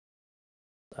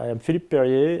I am Philippe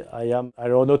Perrier, I am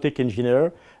aeronautical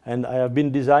engineer, and I have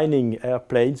been designing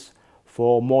airplanes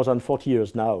for more than 40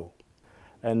 years now.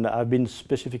 And I've been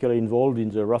specifically involved in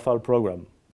the Rafale program.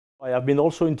 I have been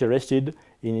also interested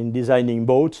in designing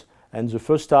boats, and the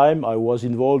first time I was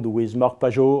involved with Marc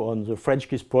Pajot on the French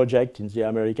Kiss project in the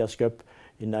America's Cup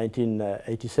in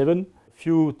 1987. A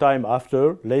few times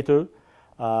later,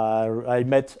 I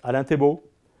met Alain Thébault,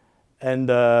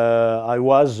 and I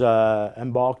was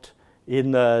embarked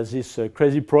in this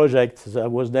crazy project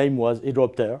whose name was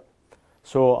Hydroptere.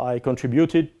 So I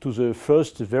contributed to the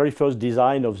very first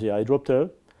design of the Hydroptere,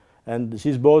 and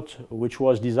this boat, which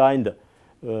was designed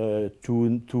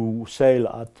to sail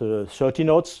at 30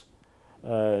 knots,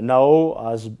 now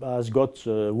has got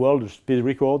the world speed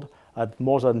record at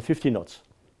more than 50 knots.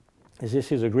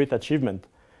 This is a great achievement,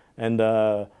 and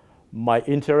my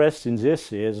interest in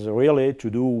this is really to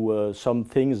do some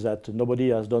things that nobody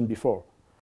has done before.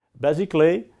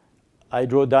 Basically,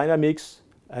 hydrodynamics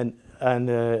and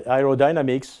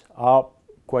aerodynamics are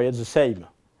quite the same.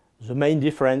 The main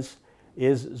difference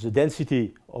is the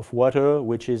density of water,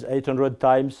 which is 800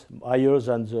 times higher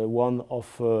than the one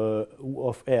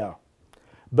of air.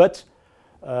 But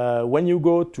when you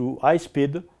go to high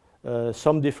speed,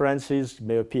 some differences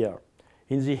may appear.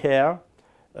 In the air,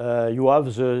 you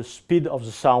have the speed of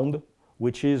the sound,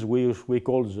 which is we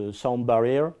call the sound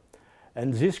barrier.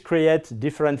 And this creates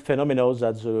different phenomena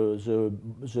that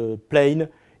the plane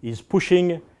is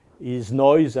pushing his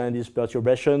noise and his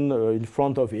perturbation in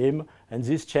front of him, and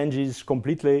this changes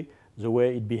completely the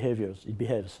way it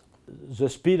behaves. The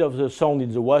speed of the sound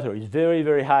in the water is very,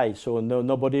 very high, so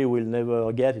nobody will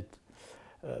never get it.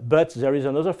 But there is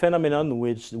another phenomenon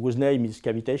whose name is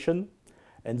cavitation,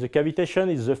 and the cavitation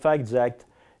is the fact that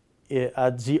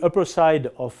at the upper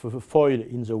side of a foil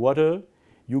in the water,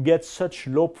 you get such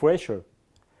low pressure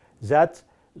that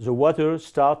the water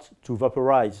starts to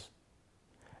vaporize.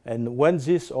 And when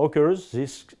this occurs,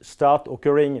 this starts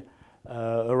occurring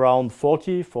around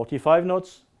 40-45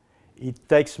 knots. It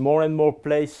takes more and more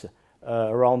place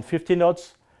around 50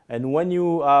 knots. And when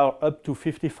you are up to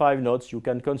 55 knots, you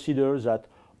can consider that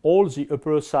all the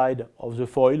upper side of the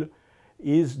foil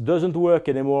doesn't work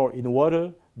anymore in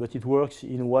water, but it works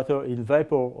in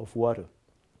vapor of water.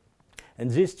 And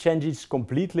this changes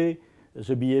completely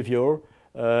the behavior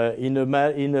in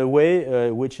a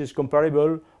way which is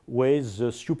comparable with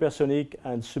the supersonic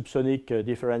and subsonic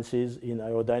differences in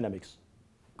aerodynamics.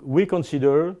 We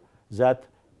consider that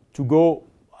to go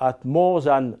at more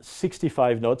than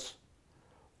 65 knots,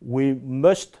 we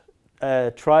must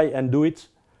try and do it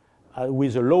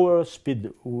with a lower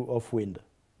speed of wind.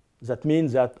 That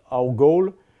means that our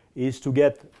goal is to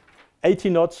get 80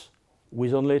 knots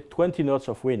with only 20 knots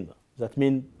of wind. That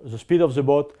means the speed of the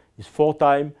boat is 4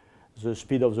 times the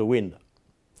speed of the wind.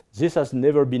 This has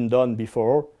never been done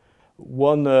before.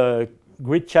 One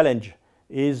great challenge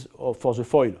is for the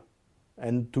foil,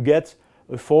 and to get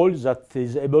a foil that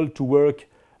is able to work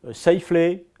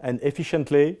safely and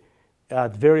efficiently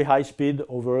at very high speed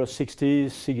over 60,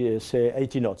 say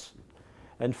 80 knots.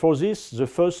 And for this, the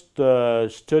first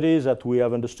study that we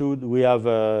have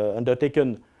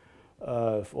undertaken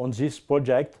on this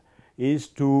project is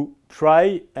to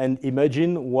try and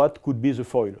imagine what could be the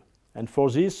foil. And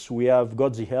for this, we have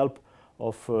got the help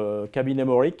of Cabinet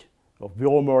Moric, of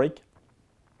Bureau Moric,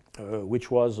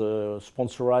 which was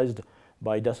sponsorized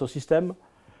by Dassault Systèmes.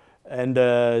 And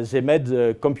they made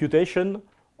the computation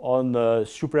on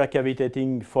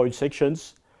supercavitating foil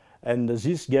sections. And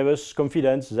this gave us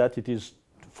confidence that it is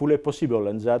fully possible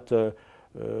and that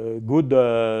good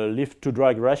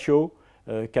lift-to-drag ratio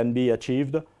can be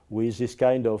achieved with this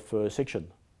kind of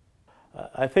section.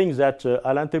 I think that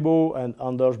Alain Thébault and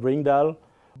Anders Bringdahl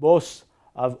both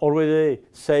have already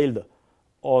sailed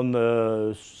on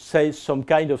some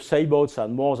kind of sailboats at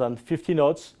more than 50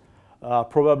 knots, are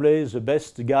probably the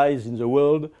best guys in the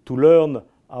world to learn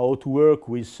how to work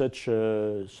with such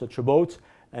a boat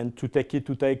and to get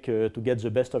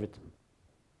the best of it.